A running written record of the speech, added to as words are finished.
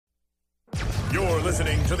You're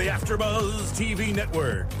listening to the AfterBuzz TV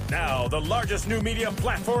Network, now the largest new media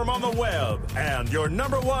platform on the web, and your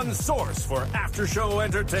number one source for after-show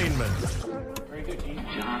entertainment. Very good, Gene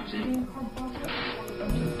Johnson.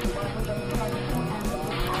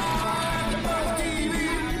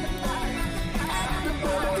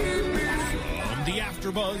 The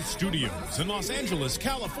AfterBuzz Studios in Los Angeles,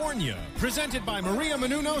 California. Presented by Maria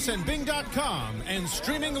Menounos and Bing.com and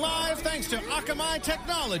streaming live thanks to Akamai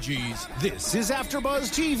Technologies. This is AfterBuzz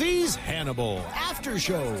TV's Hannibal After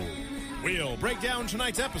Show. We'll break down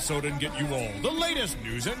tonight's episode and get you all the latest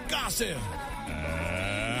news and gossip.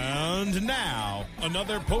 And now,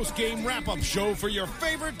 another post-game wrap-up show for your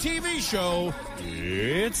favorite TV show.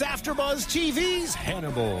 It's AfterBuzz TV's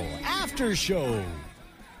Hannibal After Show.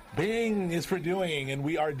 Bing is for doing, and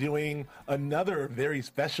we are doing another very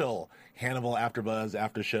special Hannibal AfterBuzz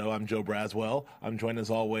After Show. I'm Joe Braswell. I'm joined as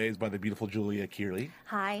always by the beautiful Julia Kearley.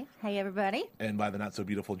 Hi. Hey, everybody. And by the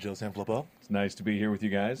not-so-beautiful Joe Sanfilippo. It's nice to be here with you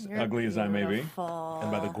guys, You're ugly as I may be.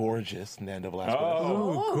 And by the gorgeous Nando Velasquez.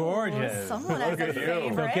 Ooh, gorgeous. Someone has a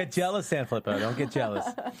favorite. Don't get jealous, Sanfilippo. Don't get jealous.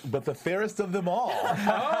 But the fairest of them all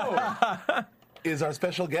is our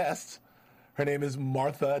special guest. Her name is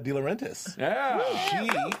Martha De Laurentiis.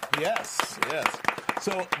 Yes.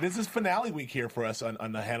 So this is finale week here for us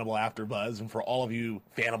on the Hannibal AfterBuzz, and for all of you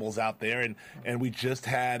Fanibals out there. And we just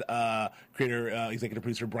had executive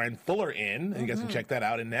producer Brian Fuller in, and you guys can check that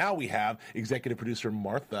out. And now we have executive producer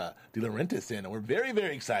Martha De Laurentiis in, and we're very,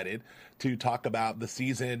 very excited to talk about the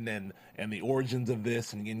season and the origins of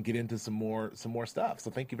this, and get into some more stuff.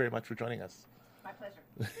 So thank you very much for joining us. My pleasure.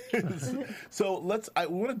 So we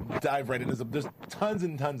want to dive right into some. There's tons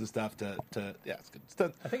and tons of stuff to it's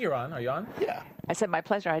good. I think you're on. Are you on? Yeah. I said my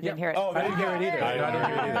pleasure. I didn't hear it. Oh, I didn't hear it either. I didn't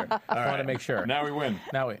hear it either. I want to make sure. Now we win.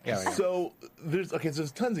 So there's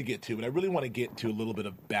tons to get to, but I really want to get to a little bit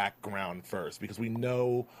of background first, because we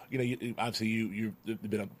know, obviously you've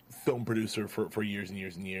been a film producer for years and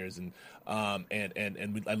years and years, and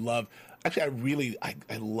I love. Actually,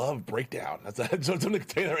 I love Breakdown. So I'm going to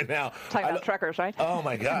tell you that right now. Talking about truckers, right? Oh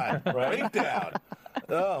my God, Breakdown!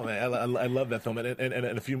 Oh man, I love that film, and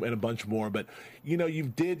a bunch more. But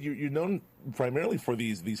you're known primarily for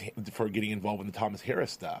for getting involved in the Thomas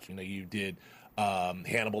Harris stuff. You did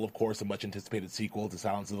Hannibal, of course, a much anticipated sequel to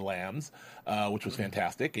Silence of the Lambs, which was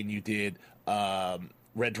fantastic, and you did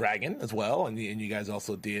Red Dragon as well, and you guys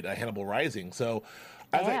also did Hannibal Rising. So.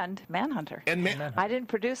 And Manhunter. I didn't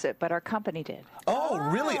produce it, but our company did. Oh,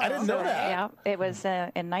 really? I didn't know that. Yeah, it was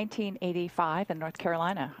in 1985 in North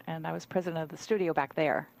Carolina, and I was president of the studio back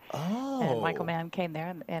there. Oh. And Michael Mann came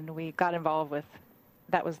there, and we got involved with,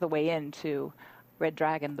 that was the way into Red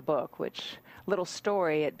Dragon, the book, which, little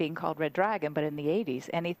story, it being called Red Dragon, but in the 80s,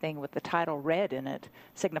 anything with the title red in it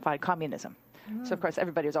signified communism. So, of course,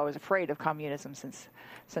 everybody was always afraid of communism since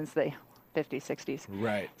the 50s, 60s.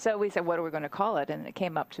 Right. So we said, what are we going to call it? And it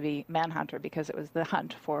came up to be Manhunter, because it was the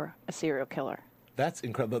hunt for a serial killer. That's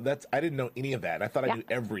incredible. I didn't know any of that. I thought I knew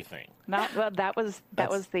everything. That was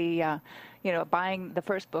the buying the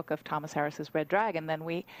first book of Thomas Harris's Red Dragon. Then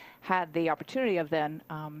we had the opportunity of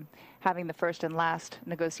having the first and last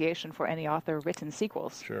negotiation for any author written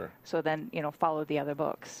sequels. Sure. So then followed the other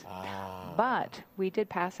books. But we did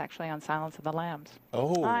pass actually on Silence of the Lambs.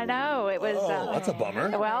 Oh. I know it was. That's a bummer.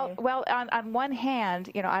 Well. On one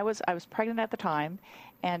hand, I was pregnant at the time,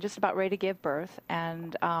 and just about ready to give birth,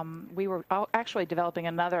 and we were actually developing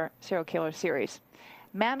another serial killer series.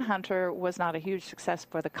 Manhunter was not a huge success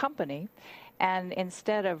for the company, and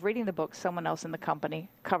instead of reading the book, someone else in the company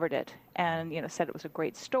covered it and said it was a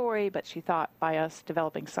great story, but she thought by us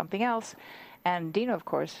developing something else. And Dino, of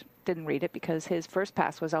course, didn't read it because his first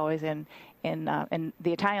pass was always in the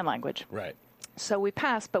Italian language. Right. So we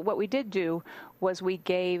passed, but what we did do was we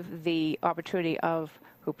gave the opportunity of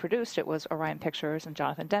who produced it was Orion Pictures and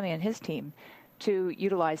Jonathan Demme and his team to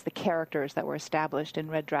utilize the characters that were established in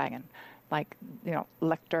Red Dragon, like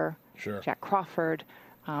Lecter, Sure. Jack Crawford,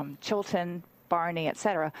 Chilton, Barney,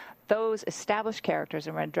 etc. Those established characters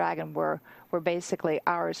in Red Dragon were basically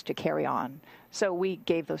ours to carry on. So we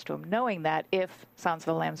gave those to him, knowing that if Silence of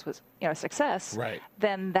the Lambs was a success, right,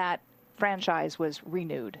 then that franchise was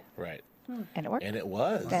renewed. Right. And it worked. And it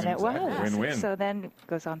was. And it was. Win-win. So then it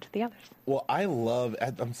goes on to the others. Well,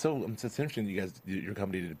 it's interesting that you guys, your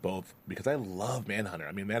company did both, because I love Manhunter.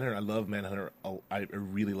 I mean, Manhunter, I love Manhunter. I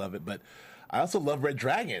really love it. But I also love Red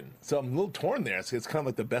Dragon. So I'm a little torn there. So it's kind of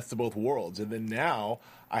like the best of both worlds. And then now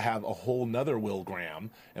I have a whole nother Will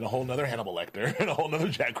Graham and a whole nother Hannibal Lecter and a whole nother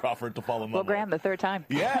Jack Crawford to fall in love with. Will Graham the third time.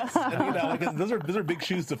 Yes. And, those are big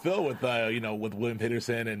shoes to fill with William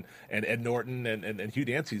Peterson and Ed Norton and Hugh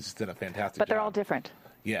Dancy's done a fantastic job. But they're all different.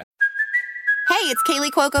 Yeah. it's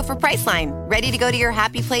Kaylee Cuoco for Priceline. Ready to go to your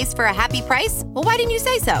happy place for a happy price? Well, why didn't you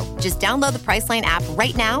say so? Just download the Priceline app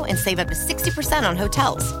right now and save up to 60% on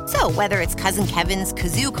hotels. So whether it's Cousin Kevin's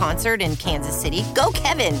Kazoo Concert in Kansas City, go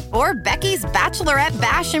Kevin, or Becky's Bachelorette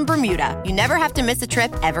Bash in Bermuda, you never have to miss a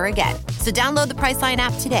trip ever again. So download the Priceline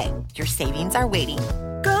app today. Your savings are waiting.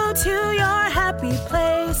 Go to your happy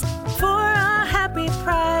place for a happy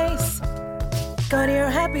price. Go to your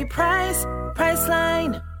happy price,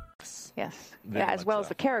 Priceline. Yes. Very Yeah, as much well so. as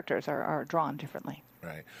the characters are drawn differently.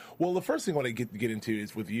 Right. Well, the first thing I want to get into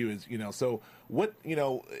is with you is, so what,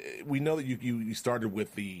 we know that you started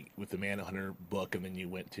with the Manhunter book, and then you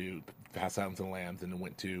went to Past Silence of the Lambs, and then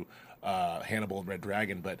went to Hannibal and Red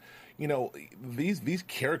Dragon. But these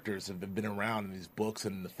characters have been around in these books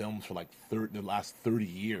and in the films for like the last 30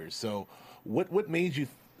 years. So what made you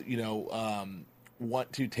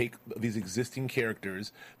want to take these existing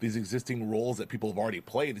characters, these existing roles that people have already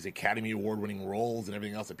played, these Academy Award-winning roles and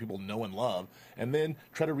everything else that people know and love, and then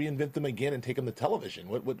try to reinvent them again and take them to television?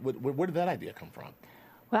 Where did that idea come from?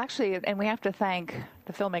 Well, actually, and we have to thank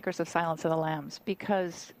the filmmakers of Silence of the Lambs,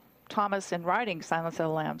 because Thomas, in writing Silence of the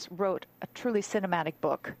Lambs, wrote a truly cinematic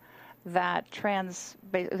book that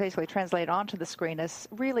basically translated onto the screen as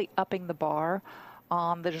really upping the bar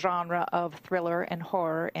on the genre of thriller and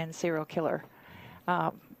horror and serial killer.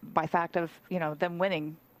 By fact of them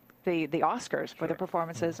winning the Oscars for their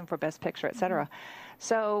performances and for Best Picture, etc.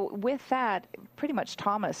 So with that, pretty much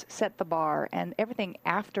Thomas set the bar, and everything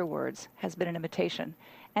afterwards has been an imitation.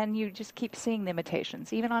 And you just keep seeing the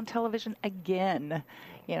imitations, even on television again.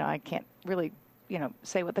 I can't really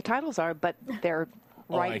say what the titles are, but they're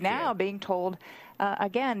right now being told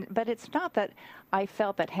again. But it's not that I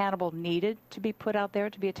felt that Hannibal needed to be put out there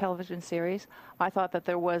to be a television series. I thought that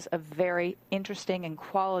there was a very interesting and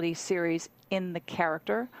quality series in the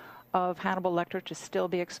character of Hannibal Lecter to still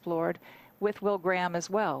be explored, with Will Graham as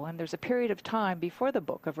well. And there's a period of time before the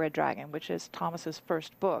book of Red Dragon, which is Thomas's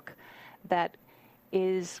first book, that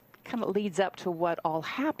is kind of leads up to what all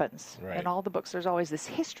happens. Right. In all the books, there's always this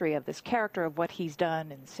history of this character, of what he's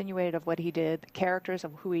done, insinuated of what he did, the characters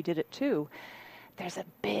of who he did it to. There's a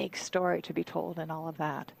big story to be told in all of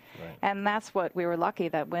that. Right. And that's what we were lucky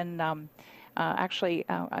that when the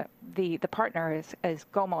partner is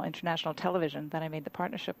Gaumont International Television that I made the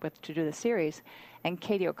partnership with to do the series, and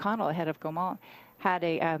Katie O'Connell, head of Gaumont, had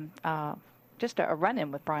just a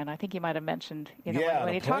run-in with Brian. I think he might have mentioned,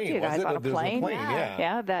 when he talked to you guys on a plane.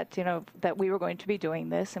 That we were going to be doing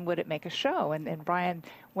this, and would it make a show? And Brian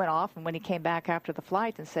went off, and when he came back after the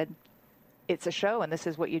flight and said, it's a show, and this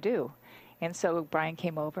is what you do. And so Brian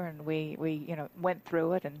came over, and we went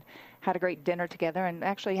through it and had a great dinner together, and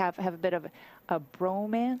actually have a bit of a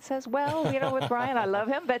bromance as well, with Brian. I love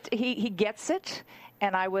him, but he gets it,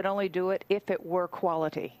 and I would only do it if it were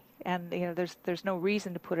quality. And there's no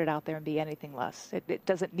reason to put it out there and be anything less. It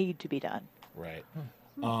doesn't need to be done. Right.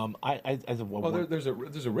 There's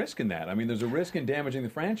a risk in that. I mean, there's a risk in damaging the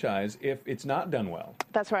franchise if it's not done well.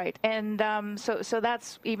 That's right. And so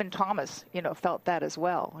that's, even Thomas, felt that as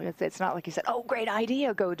well. It's not like he said, oh, great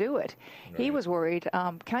idea, go do it. Right. He was worried.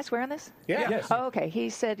 Can I swear on this? Yeah. Yes. Oh, okay.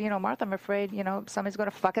 He said, Martha, I'm afraid, somebody's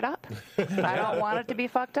going to fuck it up. I don't want it to be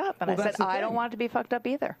fucked up. And I said, I don't want it to be fucked up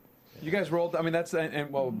either. You guys rolled. I mean,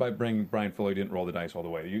 by bringing Brian Fuller, you didn't roll the dice all the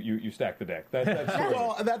way. You stacked the deck. That's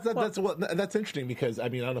interesting, because I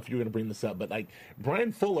don't know if you were going to bring this up, but like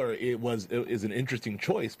Brian Fuller, is an interesting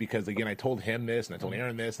choice, because again, I told him this, and I told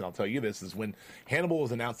Aaron this, and I'll tell you this: is when Hannibal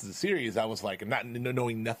was announced as a series, I was like, not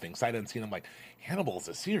knowing nothing, sight unseen, I'm like, Hannibal's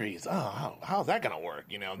a series. Oh, how's that going to work?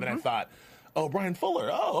 And then I thought, oh, Brian Fuller.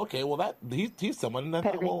 Oh, okay. Well, he's someone. And I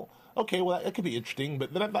thought, well. Okay, well, that could be interesting.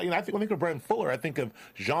 But then I thought, when I think of Brian Fuller, I think of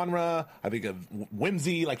genre, I think of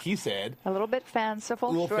whimsy, like he said. A little bit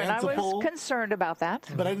fanciful. And I was concerned about that.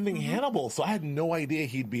 But I didn't think Hannibal, so I had no idea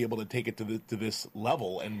he'd be able to take it to this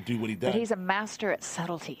level and do what he does. But he's a master at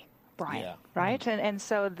subtlety, Brian, right? Mm-hmm. And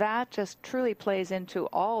so that just truly plays into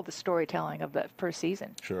all the storytelling of the first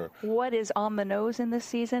season. Sure. What is on the nose in this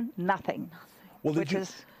season? Nothing. Well,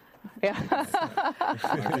 Exactly.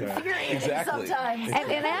 Sometimes.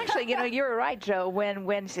 And actually, you're right, Joe, when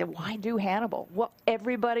you said, why do Hannibal? Well,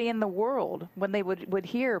 everybody in the world, when they would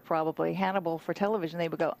hear probably Hannibal for television, they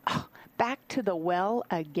would go, oh, back to the well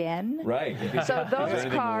again? Right. So those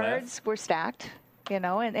cards were stacked.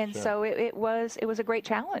 And Sure. So it was a great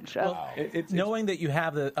challenge. It's knowing that you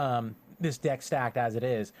have this deck stacked as it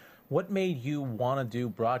is. What made you want to do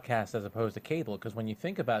broadcast as opposed to cable? Because when you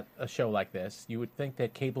think about a show like this, you would think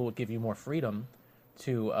that cable would give you more freedom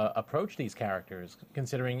to approach these characters,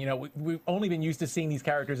 considering, we've only been used to seeing these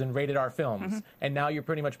characters in rated R films, and now you're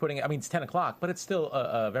pretty much putting, it's 10 o'clock, but it's still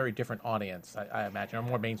a very different audience, I imagine, a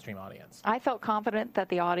more mainstream audience. I felt confident that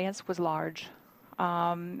the audience was large.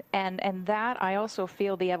 And that I also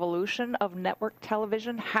feel the evolution of network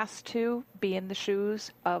television has to be in the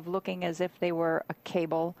shoes of looking as if they were a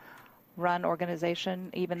cable-run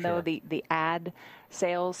organization, even though the ad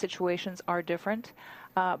sales situations are different.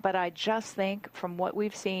 But I just think from what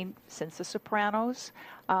we've seen since The Sopranos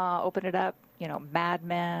opened it up, Mad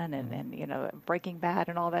Men and Breaking Bad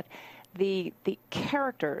and all that, the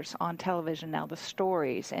characters on television now, the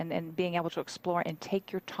stories, and being able to explore and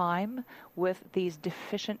take your time with these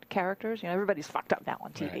deficient characters. Everybody's fucked up now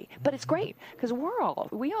on TV, right. But it's great because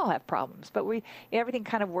we all have problems, but everything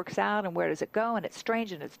kind of works out, and where does it go? And it's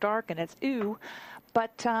strange and it's dark and it's ooh.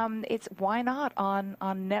 But it's why not on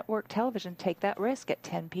network television take that risk at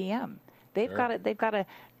 10 p.m. They've got to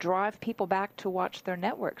drive people back to watch their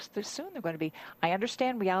networks. Soon they're going to be. I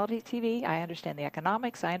understand reality TV. I understand the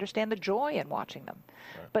economics. I understand the joy in watching them.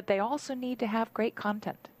 Right. But they also need to have great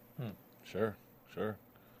content. Sure.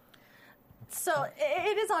 So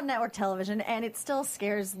it is on network television, and it still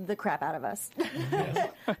scares the crap out of us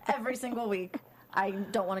every single week. I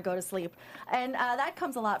don't want to go to sleep. And that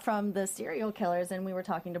comes a lot from the serial killers. And we were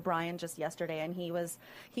talking to Brian just yesterday, and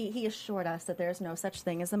he assured us that there's no such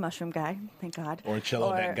thing as the mushroom guy, thank God. Or a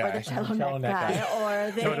cello neck guy. Or the cello neck guy.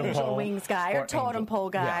 Or the angel wings guy. Or totem pole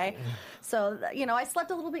guy. Yeah. So, I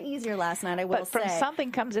slept a little bit easier last night, I will say. But from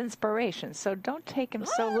something comes inspiration, so don't take him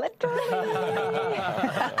so literally.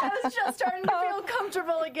 I was just starting to feel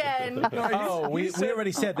comfortable again. We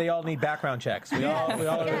already said they all need background checks. We all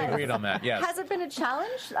already agreed on that, yes. Has it been a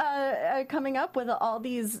challenge coming up with all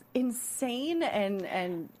these insane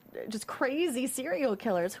and just crazy serial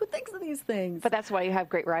killers? Who thinks of these things? But that's why you have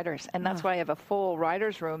great writers, and that's why you have a full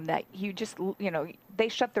writer's room that you just, they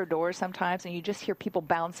shut their doors sometimes, and you just hear people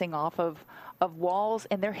bouncing off of walls,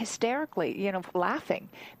 and they're hysterically, laughing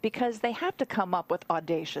because they have to come up with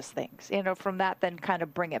audacious things, from that then kind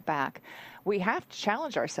of bring it back. We have to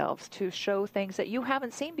challenge ourselves to show things that you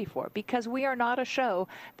haven't seen before, because we are not a show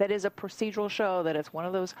that is a procedural show that is one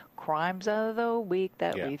of those crimes of the week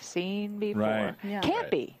that we've seen before. Right. Yeah.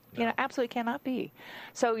 Can't be. Absolutely cannot be.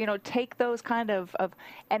 So, take those kind of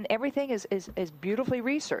and everything is beautifully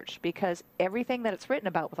researched, because everything that it's written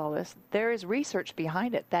about with all this, there is research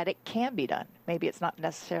behind it that it can be done. Maybe it's not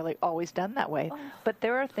necessarily always done that way, but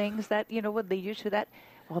there are things that, would lead you to that.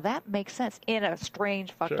 Well, that makes sense in a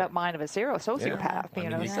strange, fucked up mind of a serial sociopath.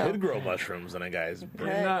 You could grow mushrooms in a guy's brain.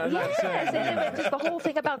 And just the whole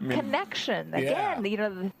thing about connection. Again,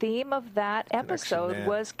 the theme of that episode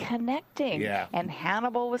was connecting. Yeah. And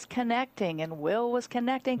Hannibal was connecting, and Will was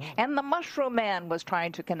connecting, and the Mushroom Man was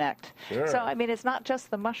trying to connect. Sure. So, it's not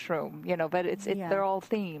just the mushroom, but they're all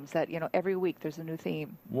themes that, every week there's a new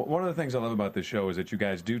theme. One of the things I love about this show is that you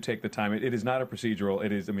guys do take the time. It is not a procedural.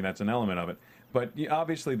 It is, that's an element of it. But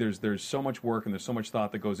obviously, there's so much work and there's so much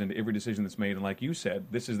thought that goes into every decision that's made. And like you said,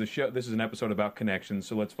 this is the show. This is an episode about connection.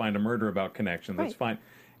 So let's find a murder about connection. Let's find,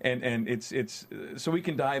 and it's so we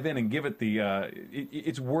can dive in and give it the.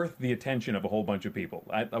 It's worth the attention of a whole bunch of people.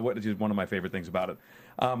 What is one of my favorite things about it.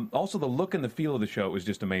 Also, the look and the feel of the show is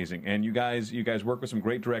just amazing. And you guys work with some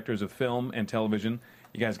great directors of film and television.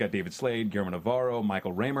 You guys got David Slade, Guillermo Navarro,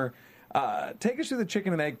 Michael Raymer. Take us through the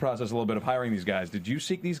chicken and egg process a little bit of hiring these guys. Did you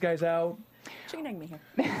seek these guys out? Chicken egg me here.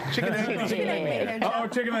 Chicken egg me. Chicken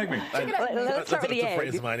egg me. Let's start with the egg.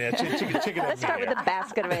 Phrase of mine. Yeah, chicken Let's start with the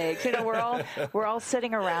basket of eggs. We're all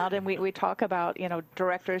sitting around, and we talk about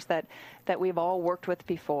directors that we've all worked with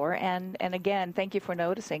before. And again, thank you for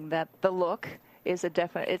noticing that the look is a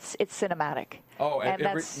definite. It's cinematic. Oh, and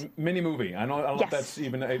that's mini movie. I don't know if that's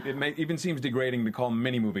even. It even seems degrading to call them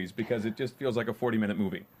mini movies because it just feels like a 40-minute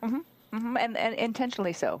movie. Mm-hmm. Mm-hmm. And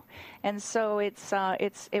intentionally so, and so it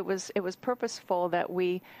was purposeful that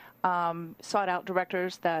we sought out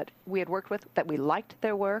directors that we had worked with, that we liked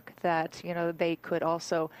their work, that they could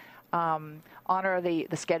also honor the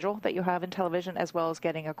schedule that you have in television, as well as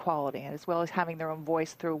getting a quality, and as well as having their own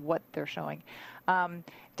voice through what they're showing.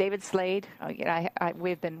 David Slade,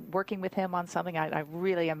 we've been working with him on something. I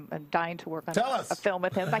really am dying to work on a film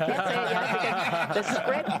with him. I can't say it yet because the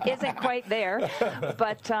script isn't quite there.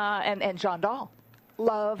 But and John Dahl.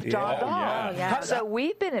 Love John Dahl. Yeah. So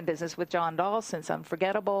we've been in business with John Dahl since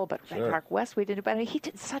Unforgettable, but Park West we did. But he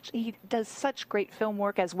does such great film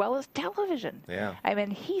work as well as television. Yeah.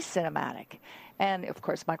 He's cinematic. And of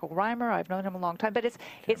course, Michael Reimer, I've known him a long time. But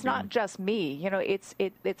it's not just me, you know.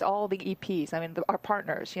 It's all the EPs. I mean, our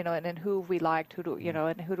partners, you know, and who we liked, who do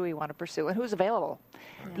we want to pursue, and who's available.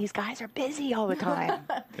 Yeah. These guys are busy all the time.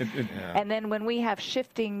 And then when we have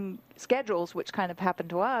shifting schedules, which kind of happened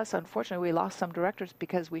to us, unfortunately, we lost some directors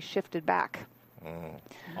because we shifted back.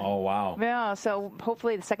 Oh wow! Yeah, so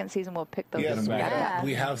hopefully the second season will pick those back up.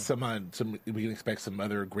 We have some. We can expect some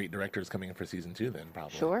other great directors coming in for season 2. Then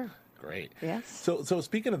probably. Sure. Great. Yes. So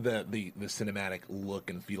speaking of the cinematic look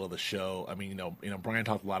and feel of the show, I mean, you know, Brian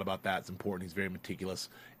talked a lot about that. It's important. He's very meticulous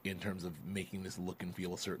in terms of making this look and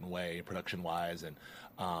feel a certain way, production wise and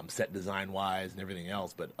set design wise and everything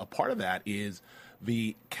else. But a part of that is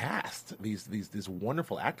the cast. These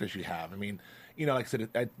wonderful actors you have. I mean, you know, like I said,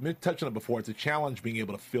 I touched on it before. It's a challenge being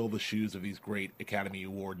able to fill the shoes of these great Academy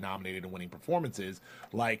Award nominated and winning performances,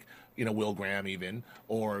 like, you know, Will Graham even,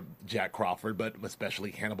 or Jack Crawford, but especially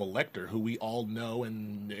Hannibal Lecter, who we all know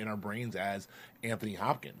in our brains as Anthony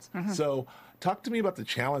Hopkins. Mm-hmm. So talk to me about the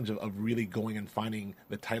challenge of really going and finding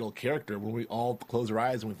the title character when we all close our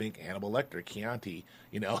eyes and we think Hannibal Lecter, Chianti,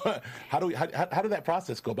 you know. How did that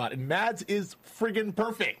process go about? And Mads is friggin'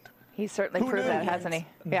 perfect. He's certainly proved that, hasn't he?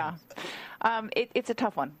 Yeah. It's a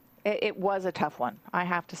tough one. It was a tough one, I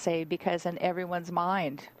have to say, because in everyone's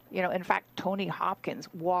mind, you know, in fact, Tony Hopkins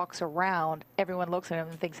walks around, everyone looks at him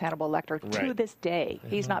and thinks Hannibal Lecter to this day. Mm-hmm.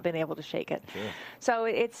 He's not been able to shake it. Sure. So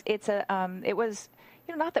it was,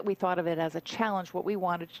 you know, not that we thought of it as a challenge. What we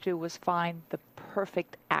wanted to do was find the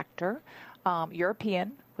perfect actor.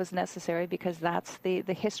 European was necessary because that's the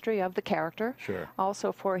history of the character. Sure.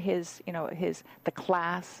 Also for his, you know, the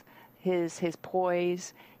class, his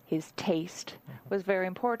poise, his taste was very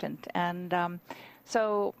important. And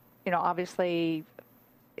so, you know, obviously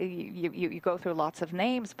you go through lots of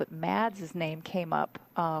names, but Mads' name came up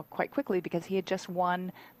quite quickly because he had just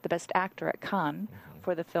won the Best Actor at Cannes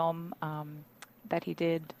for the film that he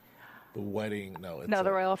did. The Wedding, The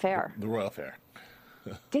Royal Affair. The Royal Affair.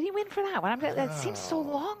 Did he win for that one? That seems so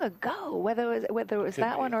long ago. Whether it was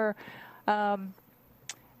that one or, but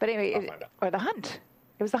anyway, or The Hunt.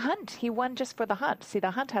 It was The Hunt. He won just for The Hunt. See,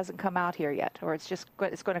 The Hunt hasn't come out here yet, or it's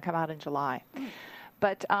going to come out in July.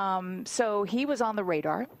 But so he was on the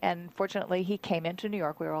radar, and fortunately he came into New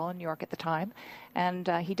York. We were all in New York at the time, and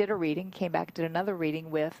he did a reading, came back, did another reading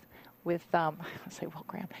with I'll say Will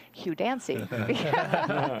Graham, Hugh Dancy.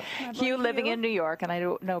 Hugh living in New York, and I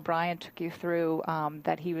don't know, Brian took you through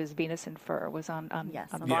that he was Venus in Fur, was on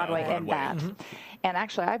Broadway and that. Mm-hmm. And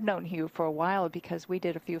actually, I've known Hugh for a while because we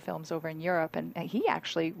did a few films over in Europe, and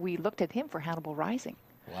we looked at him for Hannibal Rising.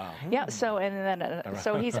 Wow. Yeah. So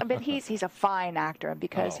he's a fine actor, and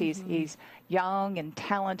because he's young and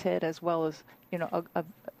talented as well as, you know, a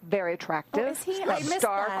very attractive. Oh, is he?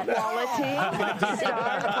 Star quality.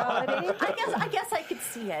 I guess I could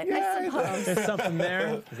see it. I suppose. There's something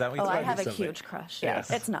there. Is that what I have a huge crush. Yes.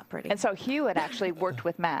 It's not pretty. And so Hugh had actually worked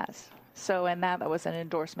with Maz. So, and that was an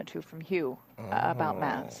endorsement too from Hugh about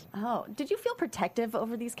Maz. Oh, did you feel protective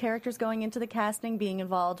over these characters going into the casting, being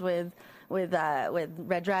involved with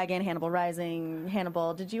Red Dragon, Hannibal Rising,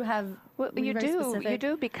 Hannibal? Did you have? Well, you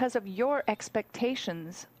do because of your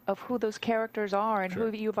expectations of who those characters are and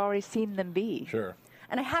who you've already seen them be. Sure.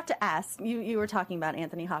 And I have to ask, you were talking about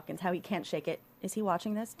Anthony Hopkins, how he can't shake it. Is he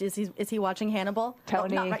watching this? Is he watching Hannibal?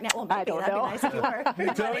 Tony. Well, not right now. Well, maybe. I don't That'd know. be nice if you were. Hey,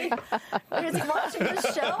 Tony. Is he watching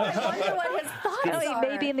this show? I wonder what his thoughts are.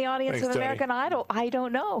 Maybe in the audience of American Idol. I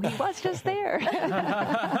don't know. He was just there.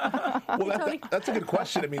 Well, that's a good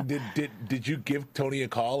question. I mean, did you give Tony a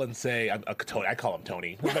call and say, Tony? I call him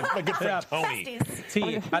Tony. My good friend Tony.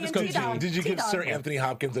 I just go T. Did you give Sir Anthony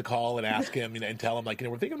Hopkins a call and ask him, and tell him, like,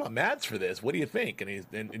 we're thinking about Mads for this. What do you think?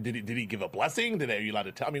 And did he give a blessing? Are you allowed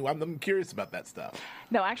to tell me? I'm curious about that stuff.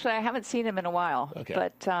 No, actually, I haven't seen him in a while. Okay.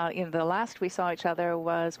 But the last we saw each other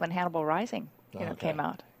was when Hannibal Rising, came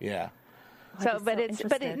out. Yeah. So,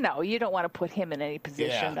 no, you don't want to put him in any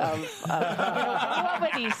position of what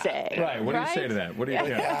would he say? Right. What do you say to that? What do you?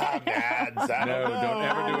 Mads. No, don't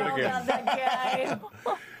ever do it again. That guy.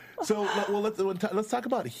 So, let's talk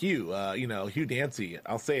about Hugh. Hugh Dancy.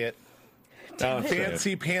 I'll say it.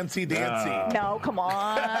 Fancy Pantsy Dancy. No, come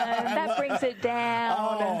on. That brings it down.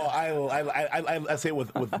 Oh, I say it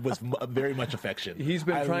with very much affection. He's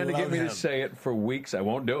been trying to get me to say it for weeks. I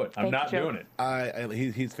won't do it. I'm not doing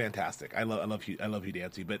it. He's fantastic. I love Hugh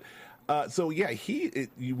Dancy. But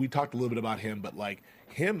we talked a little bit about him, but like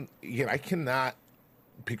him, I cannot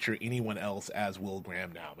picture anyone else as Will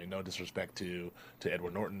Graham now. I mean, no disrespect to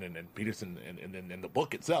Edward Norton and Peterson and the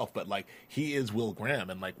book itself, but like he is Will Graham,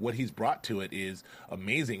 and like what he's brought to it is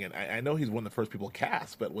amazing. And I know he's one of the first people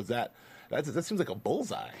cast, but that seems like a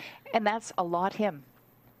bullseye. And that's a lot him.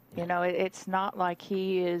 You know, it's not like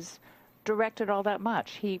he is directed all that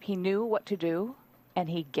much. He knew what to do, and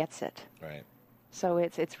he gets it. Right. So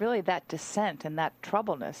it's really that descent and that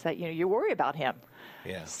troubleness that you worry about him.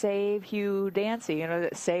 Yeah. Save Hugh Dancy,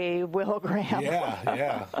 save Will Graham.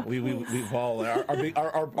 Yeah. We've all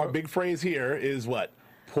our big phrase here is what?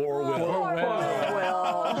 Poor Will. Poor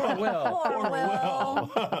Will.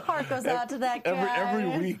 Heart goes out to that guy.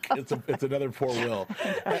 Every week, it's another poor Will.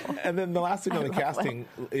 And then the last thing on the casting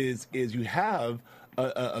is you have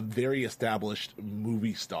a very established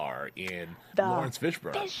movie star in Lawrence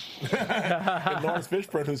Fishburne. And Lawrence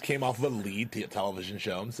Fishburne, who's came off of a lead television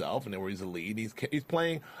show himself, and where he's a lead. He's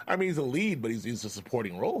playing. I mean, he's a lead, but he's a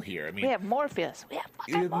supporting role here. I mean, we have Morpheus. We have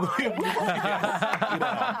Morpheus.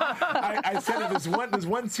 I said it. There's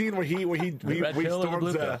one scene where he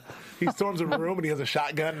storms a room and he has a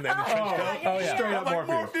shotgun and a trench coat. Straight up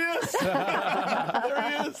Morpheus. There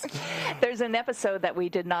he is. There's an episode that we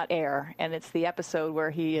did not air, and it's the episode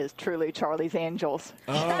where he is truly Charlie's Angels.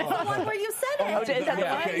 That's the one where you said it. Is that the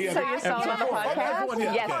one? So you saw it on the podcast?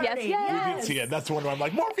 Yes. We did see it. That's the one where I'm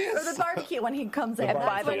like, Morpheus! Or the barbecue when he comes in. And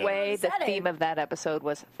by the way, the theme of that episode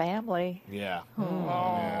was family. Yeah. I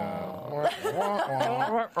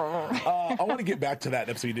want to get back to that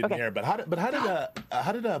episode you didn't air, but how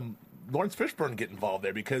did Lawrence Fishburne get involved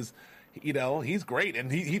there? Because he's great,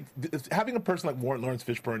 and he having a person like Lawrence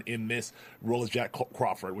Fishburne in this role as Jack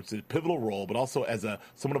Crawford, which is a pivotal role, but also as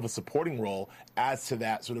somewhat of a supporting role, adds to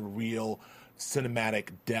that sort of real cinematic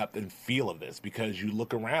depth and feel of this. Because you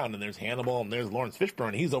look around and there's Hannibal and there's Lawrence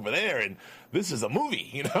Fishburne, he's over there, and this is a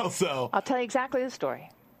movie, So I'll tell you exactly the story.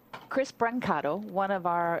 Chris Brancato, one of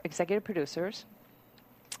our executive producers,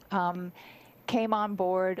 came on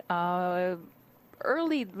board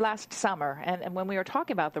early last summer, and when we were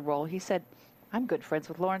talking about the role, he said, I'm good friends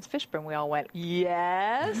with Lawrence Fishburne. We all went,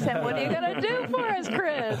 yes, and what are you going to do for us,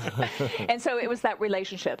 Chris? And so it was that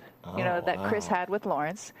relationship, that Chris had with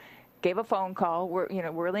Lawrence. Gave a phone call. We're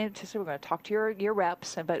really interested. We're going to talk to your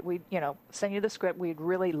reps, but we, send you the script. We'd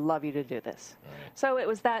really love you to do this. Right. So it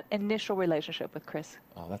was that initial relationship with Chris.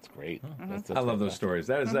 Oh, that's great. Mm-hmm. That's I love those stories.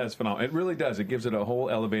 That is phenomenal. It really does. It gives it a whole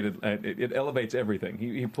elevated. It elevates everything.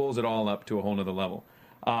 He pulls it all up to a whole nother level.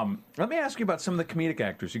 Let me ask you about some of the comedic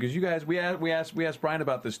actors, because you guys, we asked Brian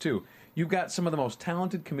about this too. You've got some of the most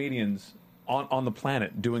talented comedians on the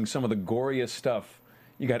planet doing some of the goriest stuff.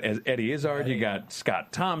 You got Eddie Izzard, you got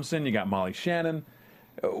Scott Thompson, you got Molly Shannon.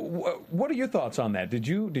 What are your thoughts on that? Did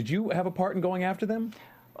you have a part in going after them?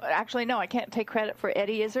 Actually, no, I can't take credit for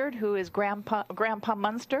Eddie Izzard, who is Grandpa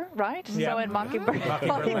Munster, right? Yeah. So in Mockingbird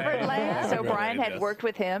Land. So Brian had worked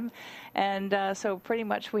with him, and so pretty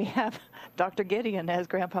much we have Dr. Gideon as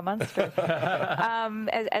Grandpa Munster.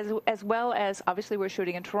 as well as, obviously, we're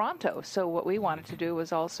shooting in Toronto, so what we wanted to do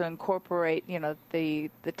was also incorporate, the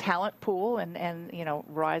talent pool and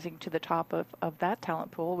rising to the top of that talent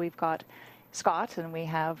pool. We've got Scott, and we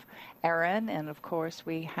have Erin, and of course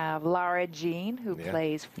we have Lara Jean, who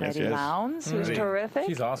plays Freddie Lowndes, who's terrific.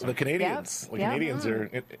 She's awesome. The Canadians, Canadians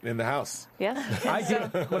are in the house. Yes. I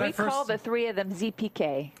did. We call the three of them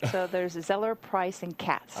ZPK. So there's Zeller, Price, and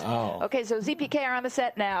Katz. Oh. Okay, so ZPK are on the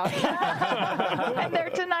set now, and they're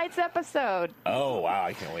tonight's episode. Oh wow!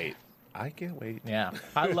 I can't wait. Yeah.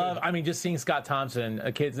 Just seeing Scott Thompson,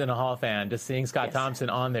 a Kids in a Hall fan, just seeing Scott Thompson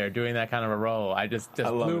on there doing that kind of a role, I just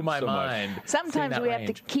blew my mind. Sometimes we have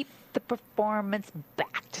to keep the performance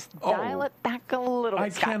back. Just dial it back a little bit. I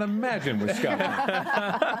can't imagine with Scott.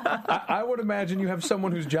 I would imagine you have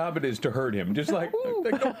someone whose job it is to hurt him. Just like,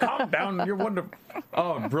 go calm down. You're wonderful.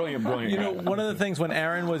 Oh, brilliant. One of the things when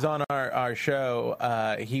Aaron was on our show,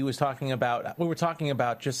 we were talking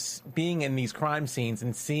about just being in these crime scenes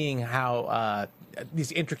and seeing how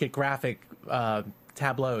these intricate graphic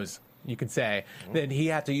tableaus, you could say, that he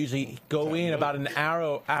had to usually go in about an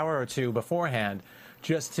hour or two beforehand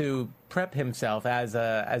just to prep himself as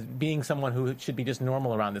being someone who should be just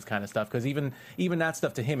normal around this kind of stuff, because even that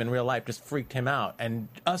stuff to him in real life just freaked him out. And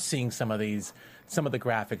us seeing some of the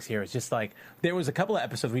graphics here, it's just like there was a couple of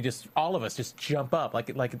episodes all of us just jump up like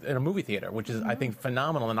in a movie theater, which is I think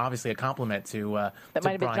phenomenal and obviously a compliment to that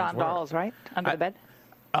might have been John Dawes, right? Under the bed.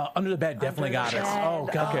 Under the Bed definitely got us. Oh,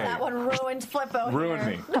 God. Okay. That one ruined Flippo. Ruined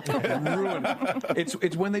me.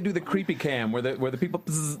 It's when they do the creepy cam where the people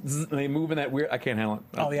and they move in that weird. I can't handle it.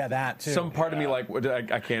 Oh yeah, that too. Some part of me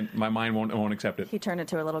I can't. My mind won't accept it. He turned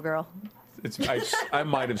into a little girl. I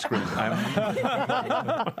might have screamed.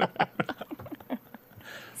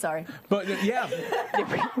 Sorry. But yeah,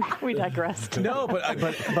 we digressed. no, but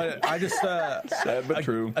I just sad but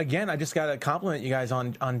true. Again, I just got to compliment you guys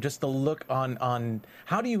on just the look on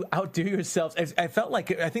how do you outdo yourselves. I felt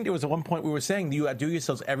like I think there was at one point we were saying you outdo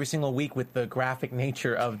yourselves every single week with the graphic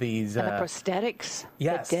nature of these and the prosthetics,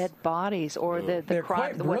 yes. the dead bodies, or the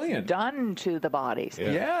crime, what's done to the bodies.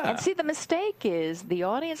 Yeah. And see, the mistake is the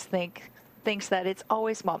audience thinks that it's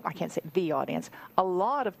always, well, I can't say the audience. A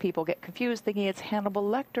lot of people get confused thinking it's Hannibal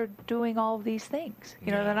Lecter doing all of these things.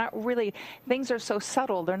 You know, they're not really, things are so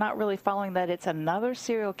subtle, they're not really following that it's another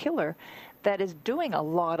serial killer that is doing a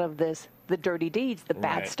lot of this, the dirty deeds, the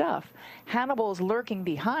bad stuff. Hannibal's lurking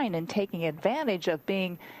behind and taking advantage of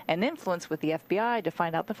being an influence with the FBI to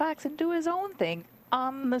find out the facts and do his own thing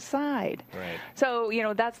on the side. Right. So, you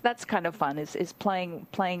know, that's kind of fun, is playing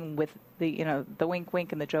with the, you know, the wink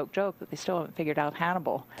wink and the joke but they still haven't figured out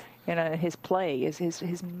Hannibal. You know, his play is his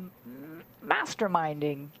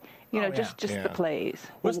masterminding. You know, just the plays.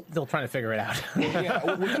 We're still trying to figure it out.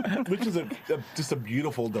 Which is just a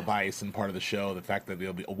beautiful device and part of the show. The fact that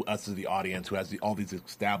us as the audience who has all these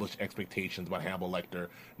established expectations about Hannibal Lecter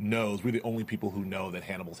knows we're the only people who know that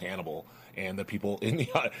Hannibal's Hannibal, and the people in the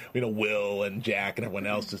Will and Jack and everyone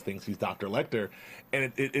else just thinks he's Dr. Lecter,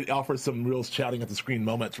 and it offers some real shouting at the screen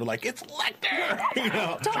moments. We're like, it's Lecter. You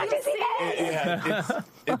know?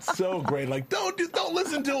 It's so great. Like, don't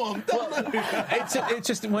listen to him. It's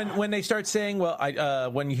just when they start saying,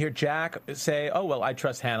 well, when you hear Jack say, oh, well, I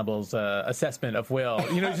trust Hannibal's assessment of Will,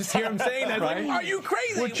 you know, just hear him saying that. Right? Like, are you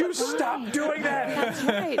crazy? Would you stop doing that? That's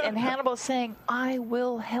right. And Hannibal's saying, I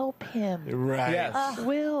will help him. Right. Yes.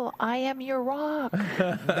 Will, I am your rock.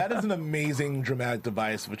 That is an amazing dramatic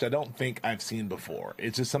device, which I don't think I've seen before.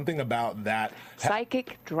 It's just something about that.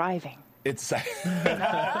 Psychic driving. It's you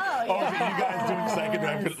guys doing psychic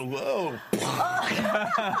driving. Whoa.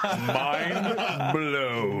 Mind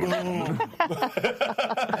blown.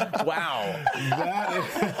 Wow.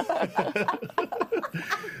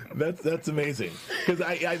 That's amazing, because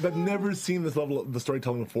I've never seen this level of the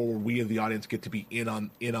storytelling before, where we as the audience get to be in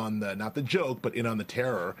on the, not the joke, but in on the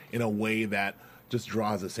terror in a way that just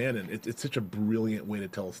draws us in, and it's such a brilliant way to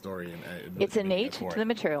tell a story. And it's innate to the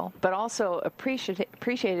material, but also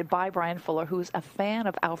appreciated by Brian Fuller, who's a fan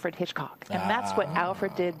of Alfred Hitchcock, and that's what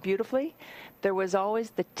Alfred did beautifully. There was always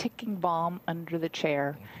the ticking bomb under the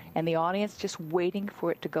chair, and the audience just waiting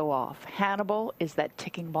for it to go off. Hannibal is that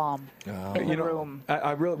ticking bomb in the room.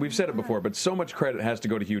 We've said it before, but so much credit has to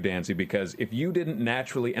go to Hugh Dancy, because if you didn't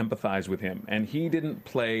naturally empathize with him and he didn't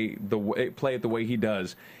play it the way he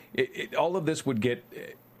does, all of this would get.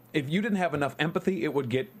 If you didn't have enough empathy, it would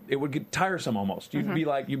get tiresome almost. You'd be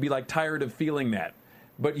like tired of feeling that.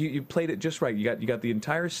 But you played it just right. You got the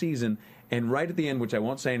entire season, and right at the end, which I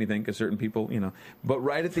won't say anything because certain people, but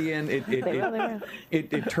right at the end,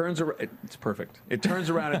 it turns around. It's perfect. It turns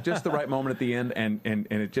around at just the right moment at the end, and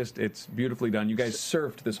it's beautifully done. You guys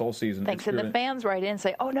surfed this whole season. Thanks, and the fans write in and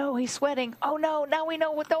say, "Oh no, he's sweating. Oh no, now we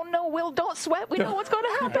know what. Don't know, Will, don't sweat. We know what's going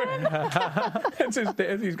to happen."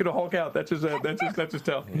 He's going to Hulk out. That's his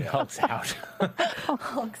tell. He hulks out.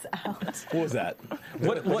 Hulks out. What was that?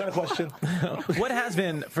 Was that a question? What has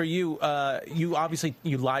been for you? You obviously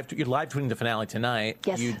you're live tweeting the finale tonight.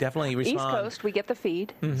 Yes. You definitely respond. East Coast, we get the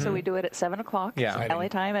feed, so we do it at 7:00. Yeah. LA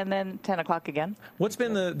time, and then 10:00 again. What's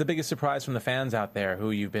been the biggest surprise from the fans out there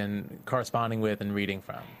who you've been corresponding with and reading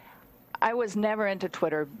from? I was never into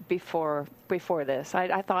Twitter before this.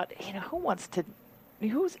 I thought,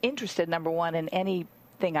 who's interested, number one, in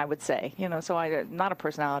anything I would say, so I not a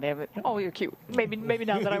personality. Oh, you're cute. Maybe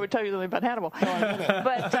now that I would tell you something about Hannibal.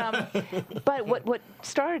 But what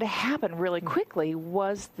started to happen really quickly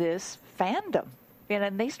was this fandom.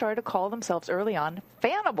 And they started to call themselves early on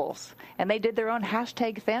Fannibals, and they did their own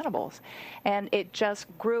hashtag Fannibals, and it just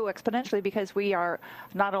grew exponentially because we are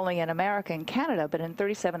not only in America and Canada, but in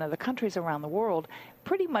 37 other countries around the world,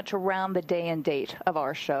 pretty much around the day and date of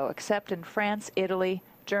our show, except in France, Italy,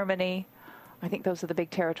 Germany. I think those are the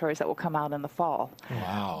big territories that will come out in the fall.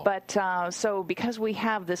 Wow. But so because we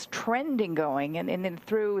have this trending going, and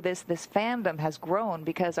through this fandom has grown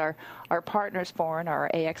because our partners foreign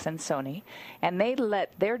are AX and Sony, and they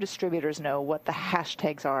let their distributors know what the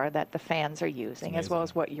hashtags are that the fans are using, as well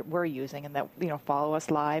as what we're using, and that follow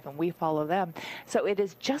us live and we follow them. So it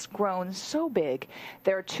has just grown so big.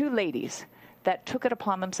 There are two ladies that took it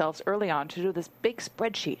upon themselves early on to do this big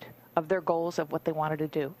spreadsheet of their goals of what they wanted to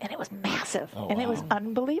do. And it was massive. It was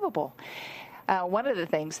unbelievable. one of the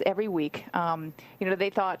things every week, they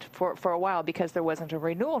thought for a while, because there wasn't a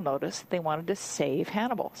renewal notice, they wanted to save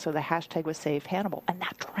Hannibal. So the hashtag was Save Hannibal, and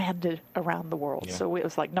that trended around the world. Yeah. So it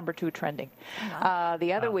was like number 2 trending. Wow.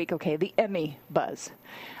 The other week, the Emmy buzz.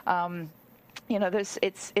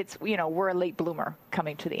 We're a late bloomer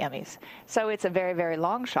coming to the Emmys. So it's a very, very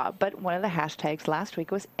long shot. But one of the hashtags last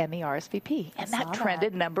week was Emmy RSVP. And that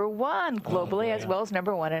trended number 1 globally as well as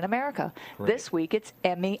number 1 in America. Great. This week it's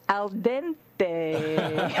Emmy al dente.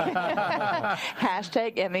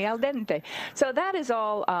 Hashtag Emmy al dente. So that is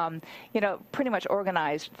all, pretty much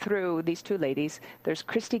organized through these 2 ladies. There's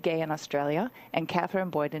Christy Gay in Australia and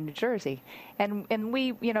Catherine Boyd in New Jersey. And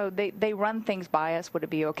we, they run things by us. Would it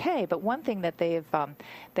be okay? But one thing that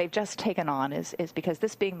they've just taken on is because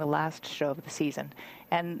this being the last show of the season,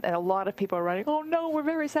 and a lot of people are running, oh no, we're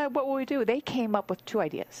very sad. What will we do? They came up with 2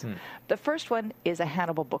 ideas. The first one is a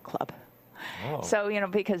Hannibal book club. Oh. So,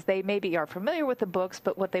 because they maybe are familiar with the books,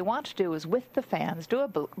 but what they want to do is with the fans do a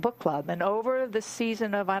book club, and over the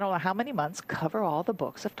season of I don't know how many months, cover all the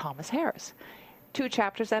books of Thomas Harris. 2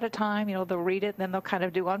 chapters at a time, they'll read it, and then they'll kind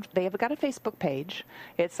of they have got a Facebook page.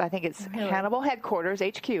 I think it's really? Hannibal Headquarters,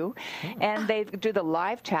 HQ, and they do the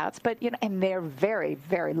live chats, but, and they're very,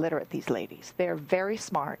 very literate, these ladies. They're very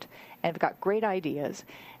smart, and they've got great ideas.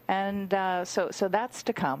 And so that's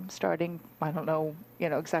to come, starting, I don't know,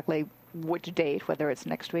 exactly which date, whether it's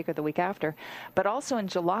next week or the week after. But also in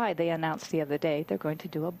July, they announced the other day they're going to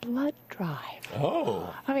do a blood drive.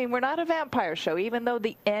 Oh. I mean, we're not a vampire show, even though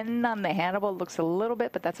the N on the Hannibal looks a little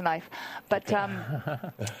bit, but that's a knife. But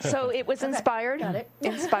so it was inspired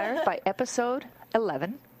by episode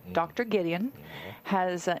 11. Dr. Gideon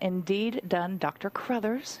has indeed done Dr.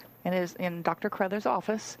 Crothers, and is in Dr. Crothers'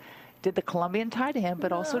 office, did the Colombian tie to him,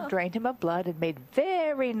 but also drained him of blood and made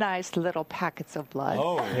very nice little packets of blood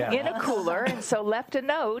in a cooler, and so left a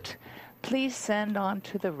note, please send on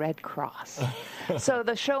to the Red Cross. So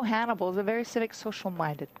the show Hannibal is a very civic,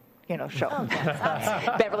 social-minded show. Oh,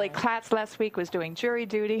 Beverly Klatz last week was doing jury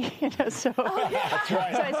duty, so that's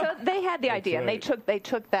right. So they had the idea, right. and they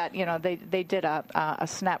took that, they did a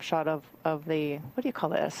snapshot of the, what do you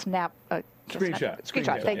call it, a snap.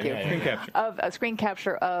 Screenshot. Thank you. Screen capture. Of a screen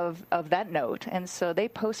capture of that note, and so they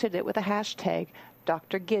posted it with a hashtag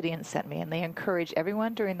Dr. Gideon sent me, and they encourage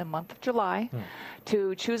everyone during the month of July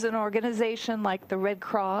to choose an organization like the Red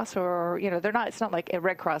Cross, or it's not like a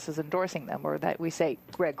Red Cross is endorsing them, or that we say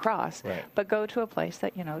Red Cross, but go to a place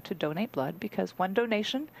that to donate blood, because one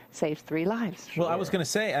donation saves 3 lives. Well, I was going to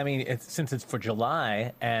say, I mean, since it's for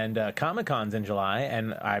July and Comic-Con's in July,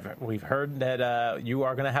 and we've heard that you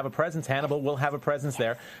are going to have a presence. Hannibal will have a presence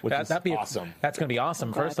there. That'd be awesome. That's going to be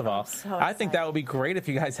awesome. First of all, I think that would be great if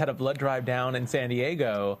you guys had a blood drive down in San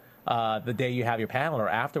Diego the day you have your panel or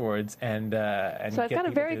afterwards, and so I've got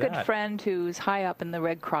a very good friend who's high up in the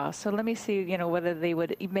Red Cross. So let me see, whether they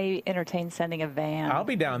would maybe entertain sending a van. I'll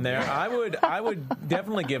be down there. I would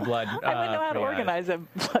definitely give blood. I wouldn't know how to organize a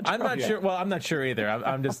blood I'm not sure. Well, I'm not sure either.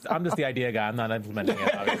 I'm just the idea guy. I'm not implementing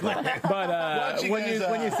it, obviously. But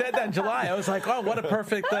when you said that in July, I was like, oh, what a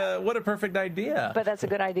perfect idea. But that's a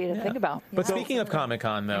good idea to think about. But speaking of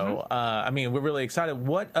Comic-Con, though, I mean, we're really excited.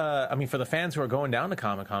 For the fans who are going down to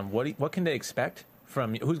Comic-Con, what can they expect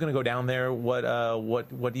from who's going to go down there? What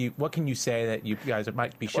can you say that you guys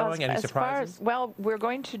might be showing? Any surprises? We're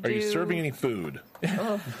going to do. Are you serving any food?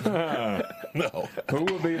 No. Who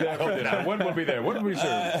will be there for dinner? When will be there? What will we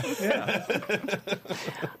serve? I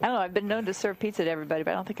don't know. I've been known to serve pizza to everybody,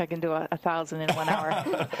 but I don't think I can do 1,000 in 1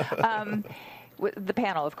 hour. With the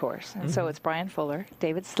panel, of course, and so it's Brian Fuller,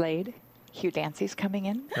 David Slade, Hugh Dancy's coming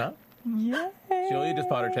in. Huh? Yeah. Julia just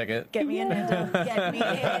bought her ticket. Get me in. Get me in.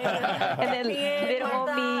 And then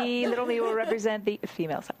little me will represent the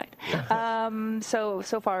female side. So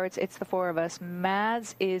far it's the 4 of us.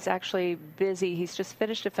 Mads is actually busy. He's just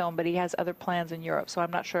finished a film, but he has other plans in Europe, so I'm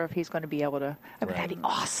not sure if he's going to be able to. I mean, that'd be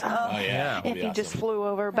awesome. Oh yeah. If he just flew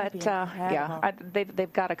over, but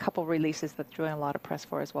they've got a couple releases that they're doing a lot of press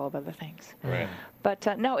for as well of other things. Right.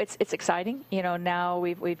 But no, it's exciting. Now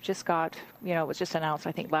we've just got it was just announced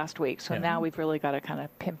I think last week. So now we've really got to kind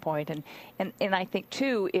of pinpoint and I think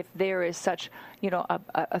too, if there is such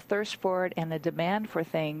a thirst for it and a demand for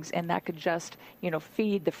things, and that could just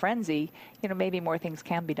feed the frenzy, maybe more things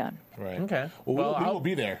can be done. Right. Okay. Well, we will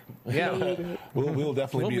be there. Yeah. we'll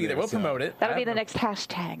definitely be there. We'll promote it. That'll be the next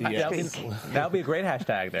hashtag. That'll be a great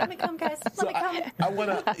hashtag there. Let me come, guys. Let me come. I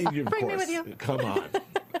want to bring me with you. Come on.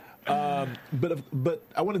 But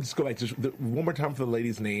I want to just go back just one more time for the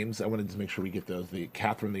ladies' names. I wanted to make sure we get those. The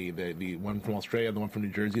Catherine, the one from Australia, the one from New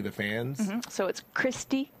Jersey, the fans. Mm-hmm. So it's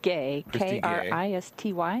Christy Gay, Kristy, Gay,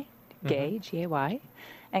 Gay, Gay,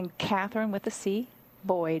 And Catherine with a C,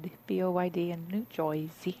 Boyd, B-O-Y-D, in New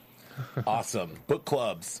Jersey. Awesome. Book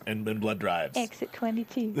clubs and blood drives. Exit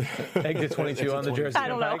 22. Exit 22 on the Jersey. I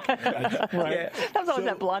don't know. Right. That was always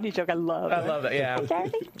that Blondie joke I love. I love that, yeah.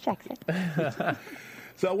 Jersey Jackson.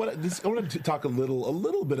 So I want to talk a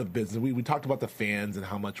little bit of business. We talked about the fans and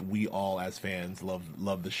how much we all as fans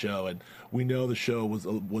love the show, and we know the show was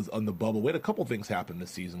on the bubble. We had a couple things happen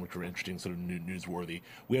this season which were interesting, sort of newsworthy.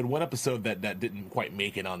 We had one episode that didn't quite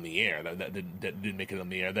make it on the air. That didn't make it on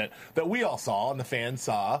the air. That we all saw and the fans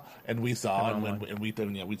saw and we saw and we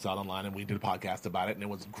saw it online and we did a podcast about it and it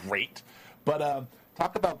was great. But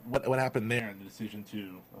talk about what happened there and the decision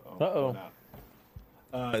to.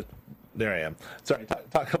 There I am. Sorry.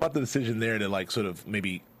 Talk about the decision there to like sort of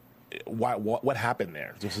maybe what happened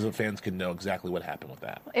there, just so fans can know exactly what happened with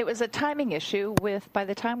that. It was a timing issue. By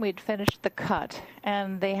the time we'd finished the cut,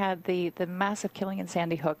 and they had the massive killing in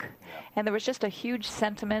Sandy Hook, and there was just a huge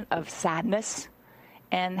sentiment of sadness.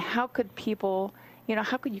 And how could people,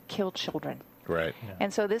 how could you kill children? Right. Yeah.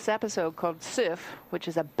 And so this episode called Sif, which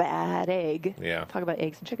is a bad egg. Yeah. Talk about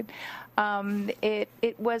eggs and chicken.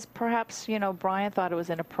 It was perhaps, Brian thought it was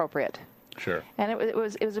inappropriate. Sure. And it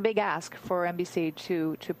was a big ask for NBC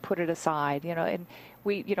to put it aside, and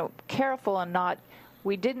we, careful and not.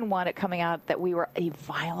 We didn't want it coming out that we were a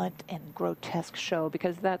violent and grotesque show,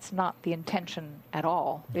 because that's not the intention at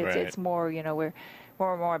all. It's more, we're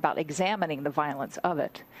more about examining the violence of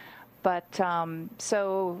it. But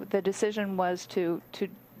so the decision was to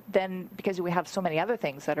then, because we have so many other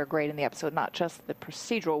things that are great in the episode, not just the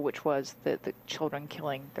procedural, which was the children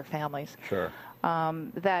killing their families, sure,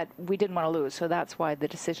 that we didn't want to lose. So that's why the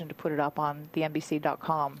decision to put it up on the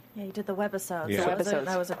NBC.com. Yeah, you did the webisodes. Yeah.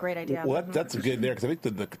 That was a great idea. Well, that's good there, because I think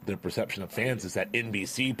the perception of fans is that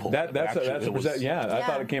NBC pulled that's I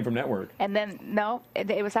thought it came from network. And then no,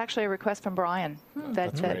 it was actually a request from Brian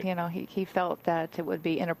that he felt that it would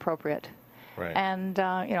be inappropriate. Right. And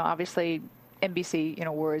obviously NBC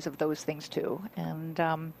worries of those things too.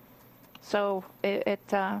 And so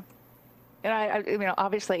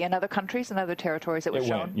obviously in other countries and other territories it was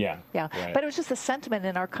shown. Yeah. Right. But it was just the sentiment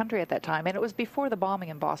in our country at that time, and it was before the bombing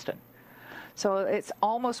in Boston. So it's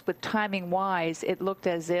almost, with timing wise, it looked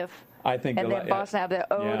as if. I think, and then Boston had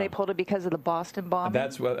they pulled it because of the Boston bombing.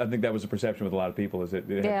 That's what I think. That was a perception with a lot of people, is it had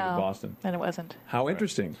to be Boston, and it wasn't. How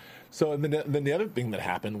interesting. So then the other thing that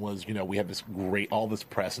happened was, we had all this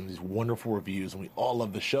press and these wonderful reviews, and we all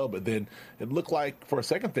loved the show. But then it looked like for a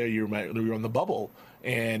second there you were on the bubble,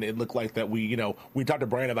 and it looked like that we talked to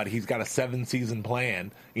Brian about he's got a 7-season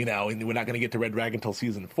plan, and we're not going to get to Red Dragon until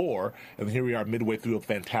season 4, and here we are midway through a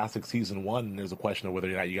fantastic season 1, and there's a question of whether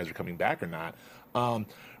or not you guys are coming back or not.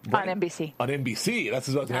 Brian, on NBC. On NBC. That's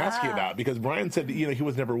what I was going to ask you about, because Brian said he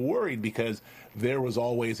was never worried because there was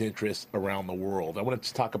always interest around the world. I wanted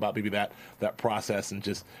to talk about maybe that process and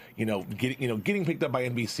just getting picked up by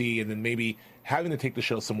NBC and then maybe having to take the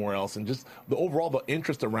show somewhere else, and just the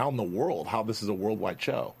interest around the world, how this is a worldwide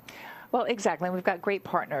show. Well, exactly. We've got great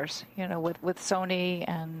partners, with Sony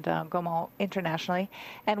and Gaumont internationally.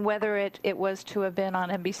 And whether it was to have been on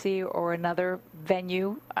NBC or another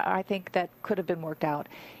venue, I think that could have been worked out.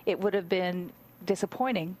 It would have been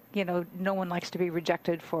disappointing. No one likes to be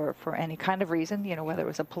rejected for any kind of reason, whether it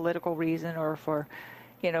was a political reason or for,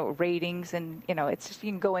 ratings. And, it's just,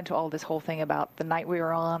 you can go into all this whole thing about the night we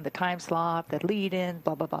were on, the time slot, the lead in,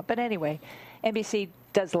 blah, blah, blah. But anyway, NBC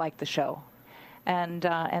does like the show. And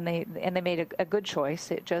they made a good choice.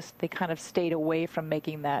 They kind of stayed away from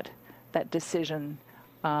making that decision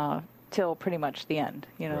till pretty much the end,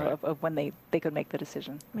 of when they could make the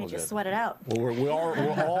decision. We just sweat it out. Well, we're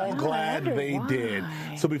all glad they did.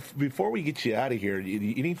 So before we get you out of here,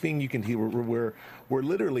 anything you can hear? We're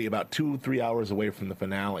literally about 2-3 hours away from the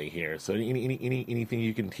finale here. So anything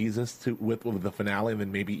you can tease us with the finale, and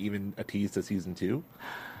then maybe even a tease to season 2?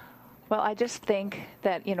 Well, I just think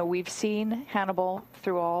that, we've seen Hannibal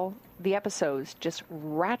through all the episodes just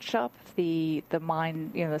ratchet up the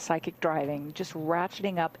mind, the psychic driving, just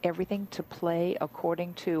ratcheting up everything to play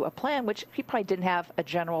according to a plan, which he probably didn't have a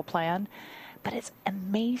general plan. But it's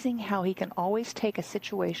amazing how he can always take a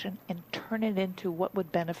situation and turn it into what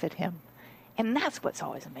would benefit him. And that's what's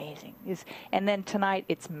always amazing. And then tonight,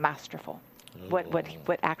 it's masterful,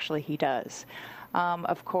 what actually he does.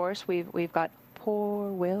 Of course, we've got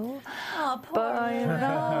poor Will. Oh, poor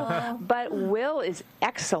Will. But Will is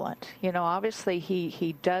excellent. Obviously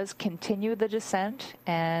he does continue the descent,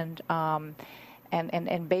 and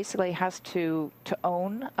and basically has to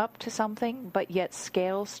own up to something, but yet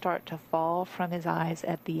scales start to fall from his eyes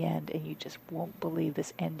at the end, and you just won't believe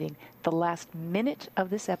this ending. The last minute of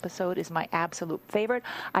this episode is my absolute favorite.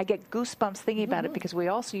 I get goosebumps thinking about it because we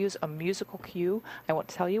also use a musical cue. I won't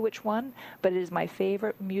tell you which one, but it is my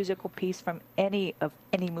favorite musical piece from any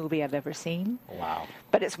movie I've ever seen. Wow.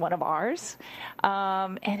 But it's one of ours.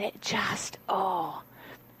 And it just,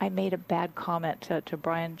 I made a bad comment to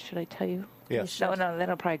Brian. Should I tell you? Yes. No,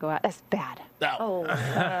 that'll probably go out. That's bad. No.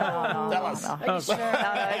 No.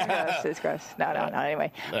 It's gross. No.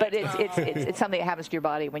 Anyway, but it's something that happens to your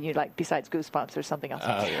body when you like, besides goosebumps or something else.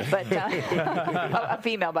 But a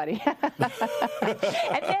female body, and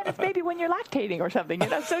then it's maybe when you're lactating or something.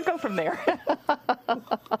 So go from there.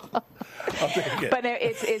 But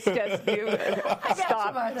it's just you.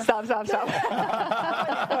 Stop. I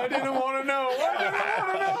didn't want to know.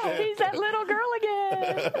 He's that little girl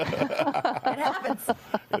again. It happens.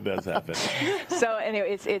 It does happen. So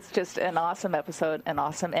anyway, it's just an awesome episode, an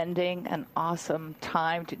awesome ending, an awesome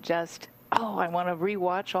time to just, I want to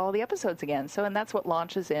rewatch all the episodes again. So, and that's what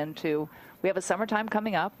launches into, we have a summertime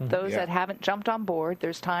coming up. Those that haven't jumped on board,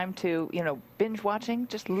 there's time to, binge watching.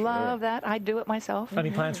 Just love that. I do it myself. Any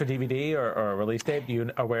plans for DVD or a release date? Are you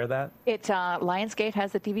aware of that? Lionsgate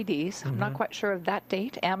has the DVDs. I'm not quite sure of that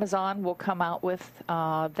date. Amazon will come out with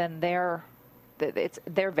it's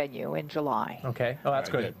their venue in July. Okay. Oh, that's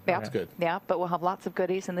good. Yeah. That's good. Yeah, but we'll have lots of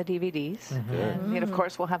goodies in the DVDs. And of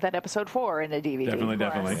course, we'll have that episode 4 in the DVD.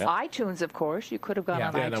 Definitely. Yeah. iTunes, of course. You could have gone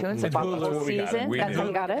on iTunes and and bought the Hulu, whole season. That's how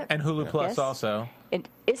you got it. And Hulu Plus also. And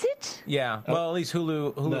is it? Yeah. Well, at least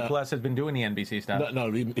Hulu Plus has been doing the NBC stuff. No,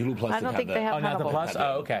 Hulu Plus. I don't think they have not the Plus?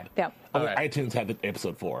 Oh, okay. Yeah. iTunes had the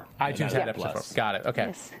episode 4. iTunes had episode 4. Got it. Okay.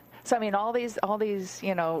 Yes. So, I mean, all these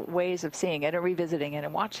ways of seeing it and revisiting it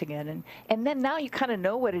and watching it. And then now you kind of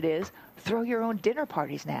know what it is. Throw your own dinner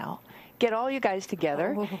parties now. Get all you guys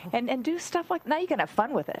together and do stuff like, now you can have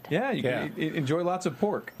fun with it. Yeah, you can enjoy lots of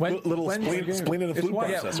pork. Little spleen in a food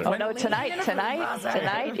processor. Oh, no,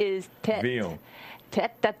 tonight is Veal.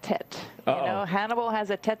 Tete-a-tete. Hannibal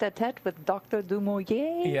has a tete-a-tete with Dr.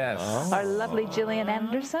 Dumouriez. Yes. Our lovely Gillian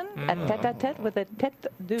Anderson. A tete-a-tete with a tete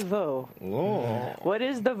du veau. What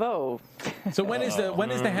is the veau? So when is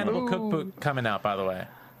the Hannibal cookbook coming out, by the way?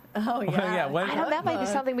 Oh, yeah. That might be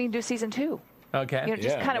something we can do season 2. Okay.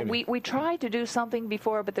 Just kind of, we tried to do something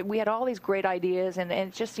before, but we had all these great ideas, and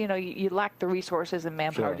it's just, you lack the resources and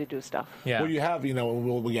manpower to do stuff. Yeah. Well, you have, we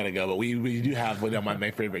got to go, but we do have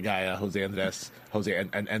my favorite guy, Jose Andres. I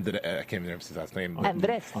can't remember his last name.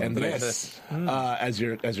 Andres. As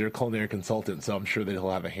your culinary consultant, so I'm sure that he'll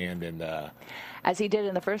have a hand in. As he did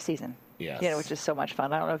in the first season. Yes. Which is so much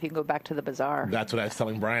fun. I don't know if you can go back to the bazaar. That's what I was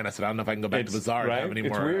telling Brian. I said, I don't know if I can go back to the bazaar and have any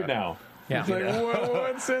more. It's weird now. Yeah. It's like,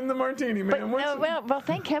 what's in the martini, man? Well,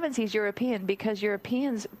 thank heavens he's European, because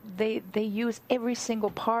Europeans, they use every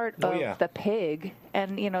single part of the pig.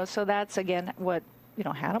 And, so that's, again, what,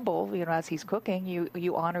 Hannibal, as he's cooking,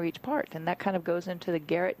 you honor each part. And that kind of goes into the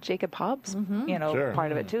Garrett Jacob Hobbs,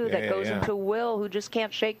 part of it, too. That goes into Will, who just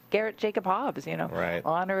can't shake Garrett Jacob Hobbs, Right.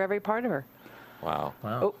 Honor every part of her. Wow.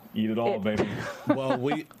 Oh, eat it all, baby. Well,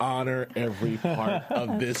 we honor every part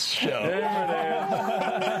of this show.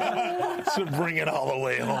 So bring it all the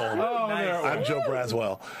way home. Oh, nice. I'm Joe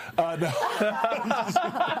Braswell. No.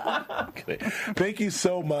 Okay. Thank you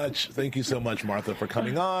so much, Martha, for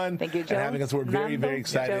coming on. Thank you, Joe. And having us. We're very, very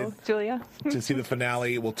excited. Joe, Julia. To see the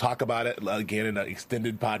finale. We'll talk about it again in an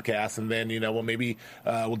extended podcast, and then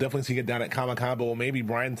we'll definitely see it down at Comic-Con. But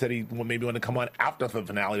Brian said he maybe want to come on after the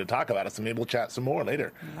finale to talk about it. So maybe we'll chat some more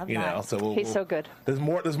later. So he's so good. There's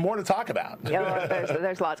more to talk about. Yeah,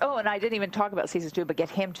 there's lots. Oh, and I didn't even talk about season 2, but get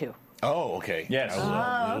him to. Oh, okay. Yes.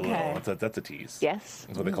 Okay. That's a tease. Yes.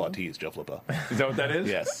 That's what they call a tease, Joe Flippo. Is that what that is?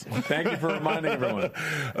 Yes. Thank you for reminding everyone.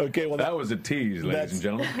 Okay, well, that was a tease, ladies and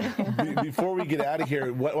gentlemen. Before we get out of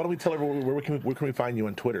here, why don't we tell everyone where can we find you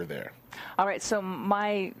on Twitter there? All right, so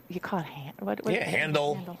you call it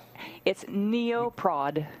handle. It's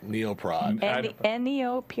Neoprod. Neoprod.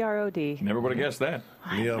 N-E-O-P-R-O-D. Never would have guessed that.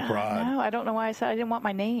 Neoprod. No, I don't know why I said I didn't want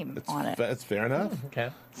my name on it. That's fair enough. Okay.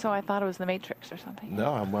 So I thought it was The Matrix or something.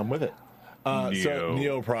 No, I'm with it. So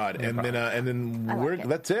Neoprod, and then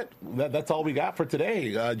that's it. That's all we got for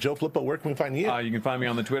today. Joe Flippo, where can we find you? You can find me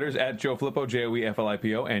on the Twitters at Joe Flippo,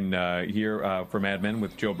 JoeFlippo, and here for Mad Men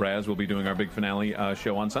with Joe Braz, we'll be doing our big finale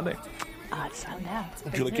show on Sunday. It's on now.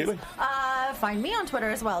 Julia Kearley. Find me on Twitter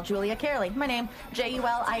as well, Julia Kearley. My name,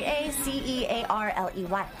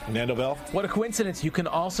 JuliaCearley. Nando Vel. What a coincidence. You can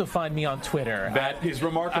also find me on Twitter. That is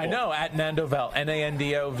remarkable. I know, at Nandovel,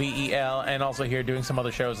 Nandovel, and also here doing some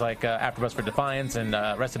other shows like AfterBuzz for Defiance and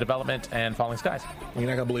Arrested Development and Falling Skies. You're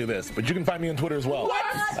not going to believe this, but you can find me on Twitter as well. What?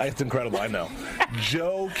 It's incredible, I know.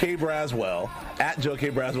 Joe K. Braswell, at Joe K.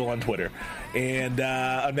 Braswell on Twitter. And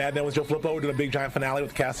on Mad Men with Joe Flippo, we're doing a big giant finale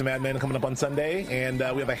with the cast of Mad Men coming up on Sunday. And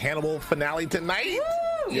we have a Hannibal finale tonight.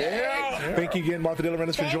 Woo! Yeah. Thank you again, Martha De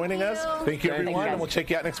Laurentiis, for joining us. Thank you, everyone, and we'll check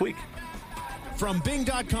you out next week. From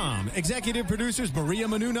Bing.com, executive producers Maria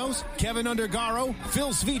Menounos, Kevin Undergaro, Phil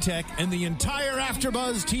Svitek, and the entire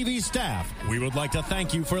AfterBuzz TV staff, we would like to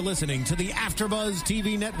thank you for listening to the AfterBuzz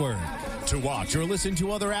TV network. To watch or listen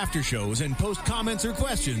to other after shows and post comments or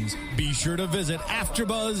questions, be sure to visit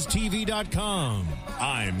AfterBuzzTV.com.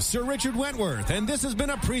 I'm Sir Richard Wentworth, and this has been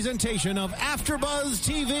a presentation of AfterBuzz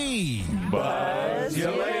TV. Buzz you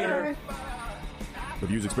later. The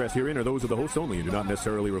views expressed herein are those of the hosts only and do not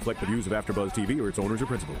necessarily reflect the views of AfterBuzz TV or its owners or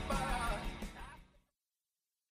principals.